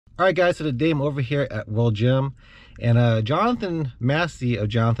All right, guys, so today I'm over here at World Gym, and Jonathan Massey of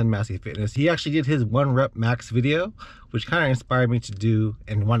Jonathan Massey Fitness, he actually did his 1 rep max video, which kind of inspired me to do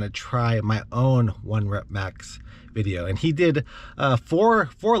and want to try my own 1 rep max video. And he did four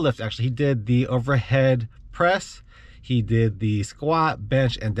lifts. Actually, he did the overhead press, he did the squat,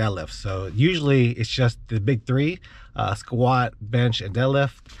 bench, and deadlift. So usually it's just the big 3, squat, bench, and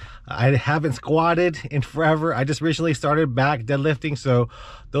deadlift. I haven't squatted in forever. I just recently started back deadlifting, so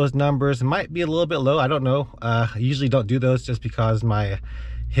those numbers might be a little bit low. I don't know. I usually don't do those just because my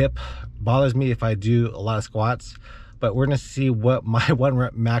hip bothers me if I do a lot of squats. But we're gonna see what my 1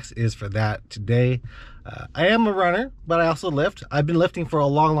 rep max is for that today. I am a runner, but I also lift. I've been lifting for a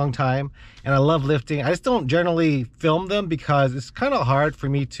long time, and I love lifting. I just don't generally film them because it's kind of hard for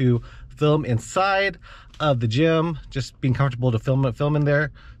me to film inside of the gym, just being comfortable to film in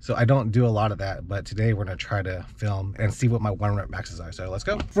there. So I don't do a lot of that, but today we're gonna try to film and see what my 1 rep maxes are. So let's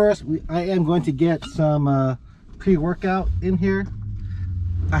go. First, I am going to get some pre-workout in here.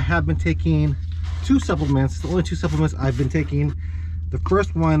 I have been taking 2 supplements, the only 2 supplements I've been taking. The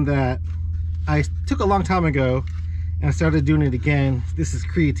first one that I took a long time ago and I started doing it again, this is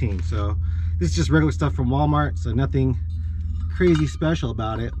creatine. So this is just regular stuff from Walmart, so nothing crazy special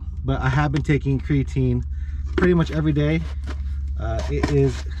about it. But I have been taking creatine pretty much every day. It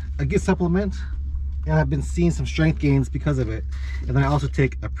is a good supplement, and I've been seeing some strength gains because of it. And then I also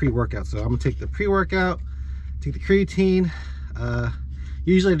take a pre-workout. So I'm gonna take the pre-workout, take the creatine.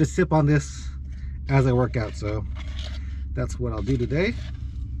 Usually I just sip on this as I work out, so that's what I'll do today.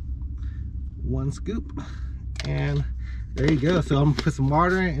 1 scoop, and there you go. So I'm gonna put some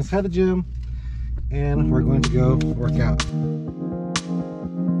water in inside the gym, and we're going to go work out.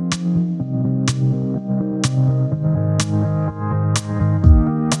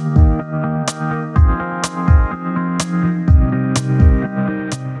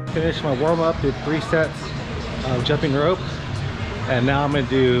 Finished my warm-up, did 3 sets of jumping rope, and now I'm gonna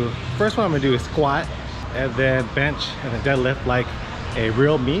do, first one I'm gonna do is squat, and then bench, and then deadlift like a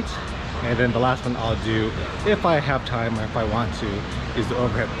real meet. And then the last one I'll do, if I have time or if I want to, is the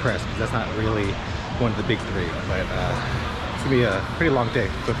overhead press, because that's not really one of the big 3. But it's gonna be a pretty long day.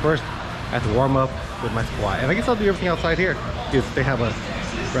 So first I have to warm up with my squat, and I guess I'll do everything outside here because they have a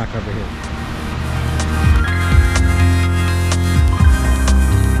rack over here.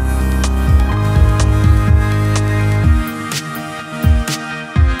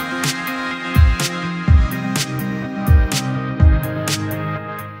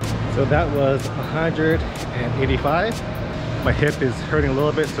 So that was 185. My hip is hurting a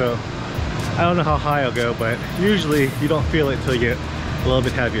little bit, so I don't know how high I'll go, but usually you don't feel it until you get a little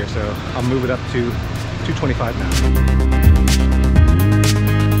bit heavier. So I'll move it up to 225 now.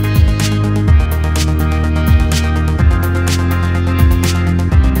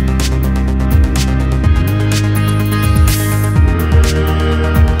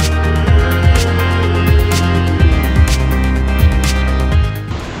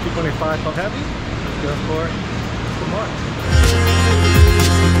 Felt heavy. Let's go for some more.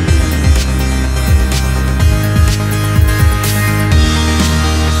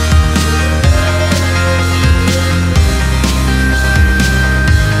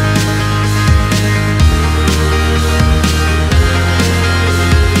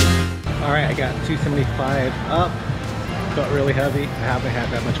 All right, I got 275 up. Felt really heavy. I haven't had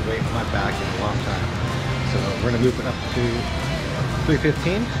that much weight on my back in a long time. So we're gonna move it up to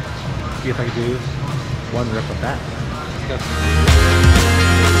 315. See if I can do 1 rep of that. Let's go.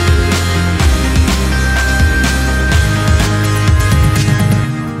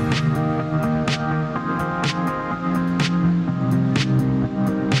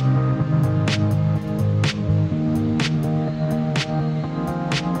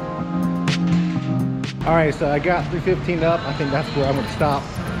 All right, so I got 315 up. I think that's where I'm gonna stop.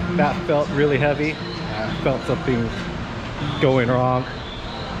 That felt really heavy. I felt something going wrong.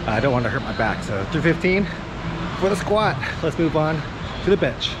 I don't want to hurt my back, so 315 for the squat. Let's move on to the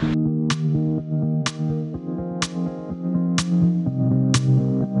bench.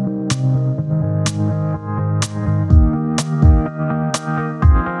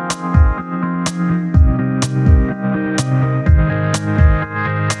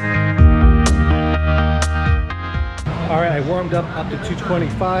 All right, I warmed up to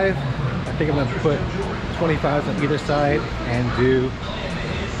 225. I think I'm gonna put 25s on either side and do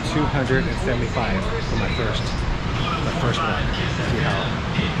 275 for my first one.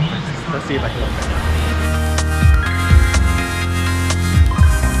 Let's see if I can look better.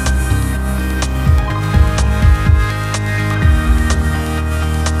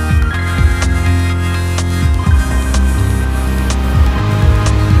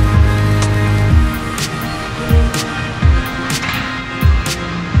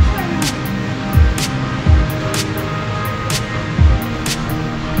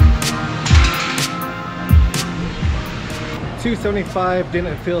 275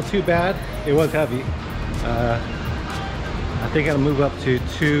 didn't feel too bad. It was heavy. I think I'll move up to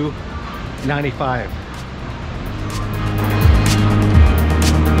 295.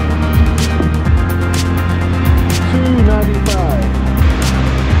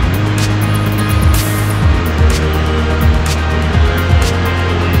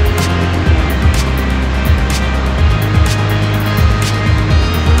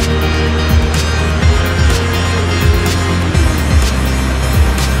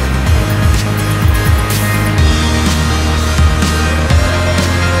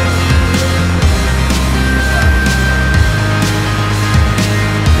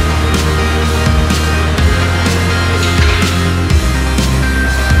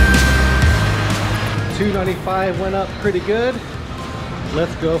 Went up pretty good.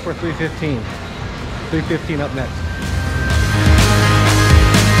 Let's go for 315. 315 up next.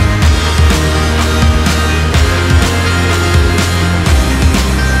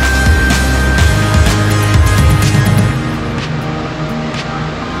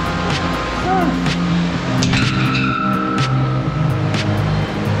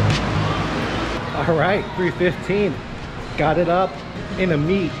 All right, 315. Got it up in a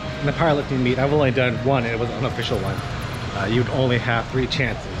meet. In the powerlifting meet, I've only done one, and it was an unofficial one. You'd only have 3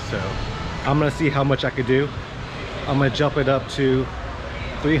 chances, so I'm gonna see how much I could do. I'm gonna jump it up to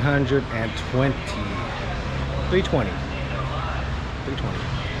 320, 320.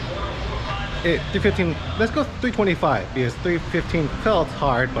 315. Let's go 325 because 315 felt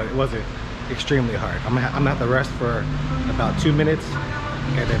hard, but it wasn't extremely hard. I'm gonna have to rest for about 2 minutes,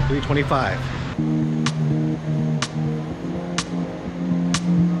 and then 325.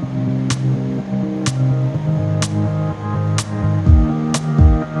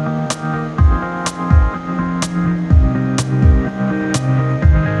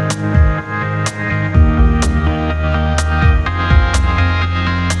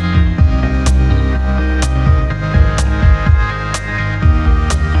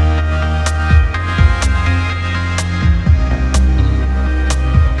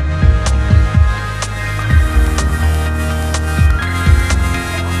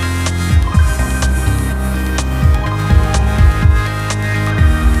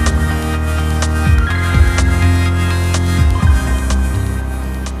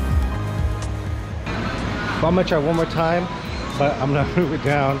 I'm gonna try one more time, but I'm gonna move it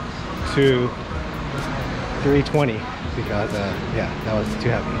down to 320 because yeah, that was too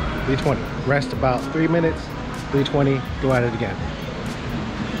heavy. 320. Rest about 3 minutes. 320. Go at it again.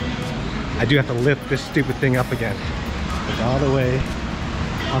 I do have to lift this stupid thing up again. It's all the way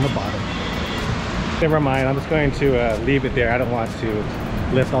on the bottom. Never mind. I'm just going to leave it there. I don't want to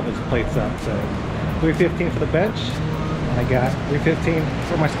lift all these plates up. So 315 for the bench. And I got 315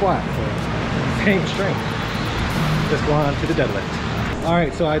 for my squat. So same strength. Just go on to the deadlift. All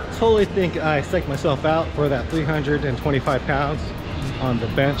right, so I totally think I psyched myself out for that 325 pounds on the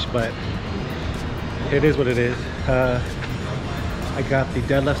bench, but it is what it is. I got the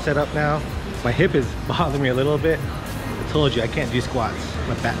deadlift set up now. My hip is bothering me a little bit. I told you I can't do squats.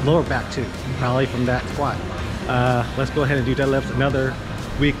 My back, lower back too, probably from that squat. Let's go ahead and do deadlifts. Another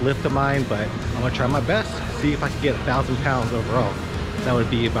weak lift of mine, but I'm gonna try my best. See if I can get 1,000 pounds overall. That would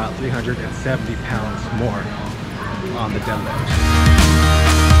be about 370 pounds more on the deadlift.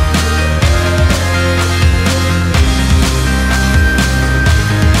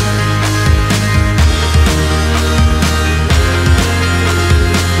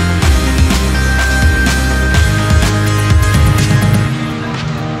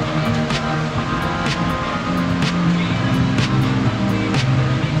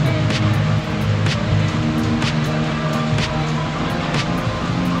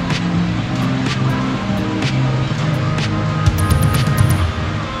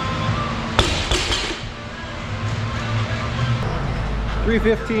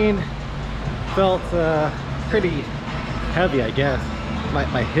 315 felt pretty heavy, I guess.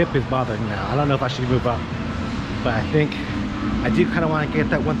 My hip is bothering me now. I don't know if I should move up, but I think I do kind of want to get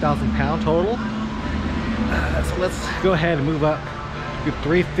that 1,000 pound total. So let's go ahead and move up to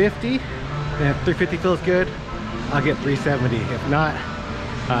 350. And if 350 feels good, I'll get 370. If not,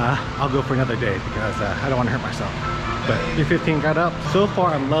 I'll go for another day because I don't want to hurt myself. But 315 got up. So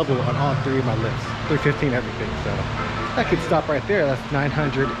far I'm level on all 3 of my lifts. 315 everything, so I could stop right there. That's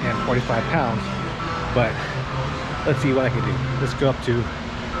 945 pounds. But let's see what I can do. Let's go up to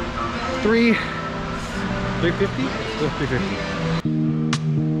 350? Let's go 350.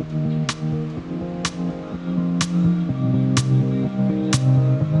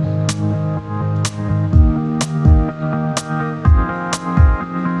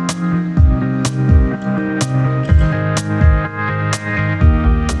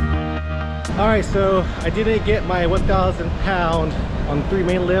 Alright, so I didn't get my 1,000 pound on 3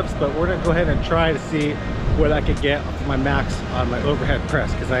 main lifts, but we're gonna go ahead and try to see what I could get for my max on my overhead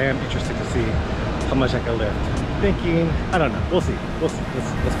press, because I am interested to see how much I can lift. Thinking, I don't know, we'll see. Let's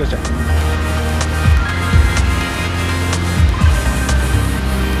go check.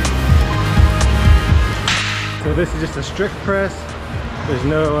 So this is just a strict press. There's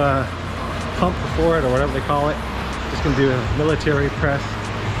no pump before it or whatever they call it. Just gonna do a military press.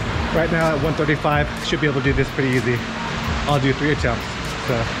 Right now at 135, should be able to do this pretty easy. I'll do 3 attempts.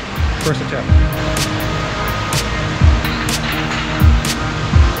 So, first attempt.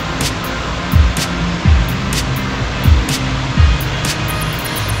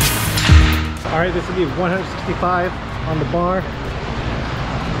 All right, this will be 165 on the bar.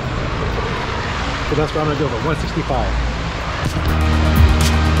 So that's what I'm gonna do for 165.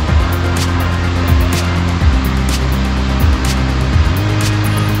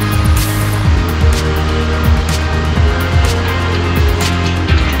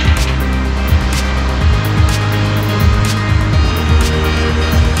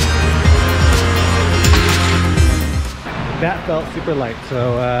 That felt super light,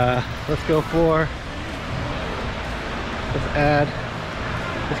 so let's go for,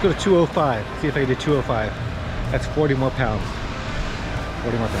 let's go to 205. See if I can do 205. That's 40 more pounds.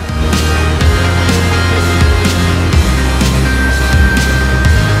 40 more pounds.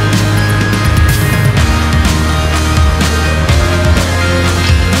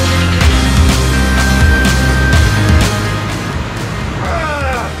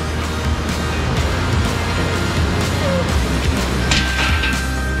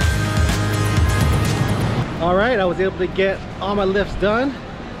 All right, I was able to get all my lifts done.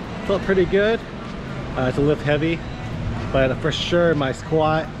 Felt pretty good. It's a lift heavy, but for sure my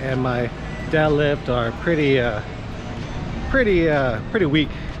squat and my deadlift are pretty weak.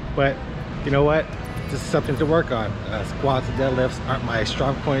 But you know what? This is something to work on. Squats and deadlifts aren't my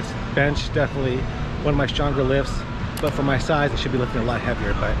strong points. Bench, definitely one of my stronger lifts. But for my size, I should be lifting a lot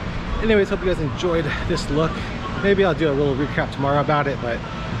heavier. But anyways, hope you guys enjoyed this look. Maybe I'll do a little recap tomorrow about it, but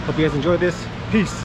hope you guys enjoyed this. Peace.